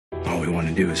we want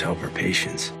to do is help our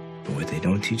patients. But what they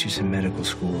don't teach us in medical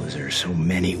school is there are so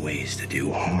many ways to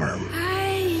do harm.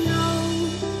 I know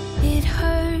it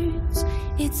hurts,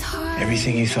 it's hard.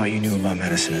 Everything you thought you knew about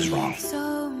medicine is wrong.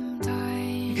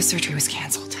 Because surgery was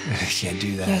canceled. Can't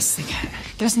do that. Yes, they can.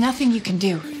 There's nothing you can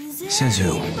do. Says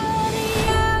who?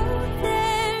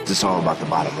 It's all about the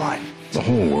bottom line. The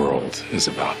whole world is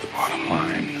about the bottom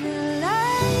line.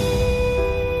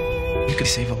 You could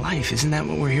save a life. Isn't that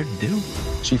what we're here to do?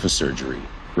 Chief of surgery,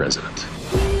 resident.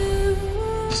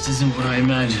 This isn't what I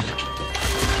imagined.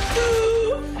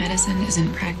 Medicine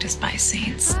isn't practiced by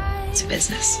saints. It's a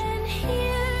business.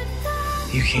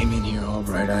 You came in here all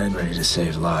bright-eyed, ready to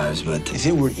save lives, but if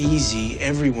it were easy,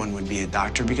 everyone would be a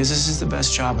doctor because this is the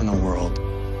best job in the world.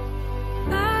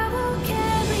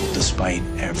 Despite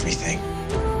everything.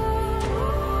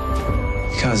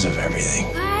 Because of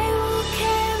everything.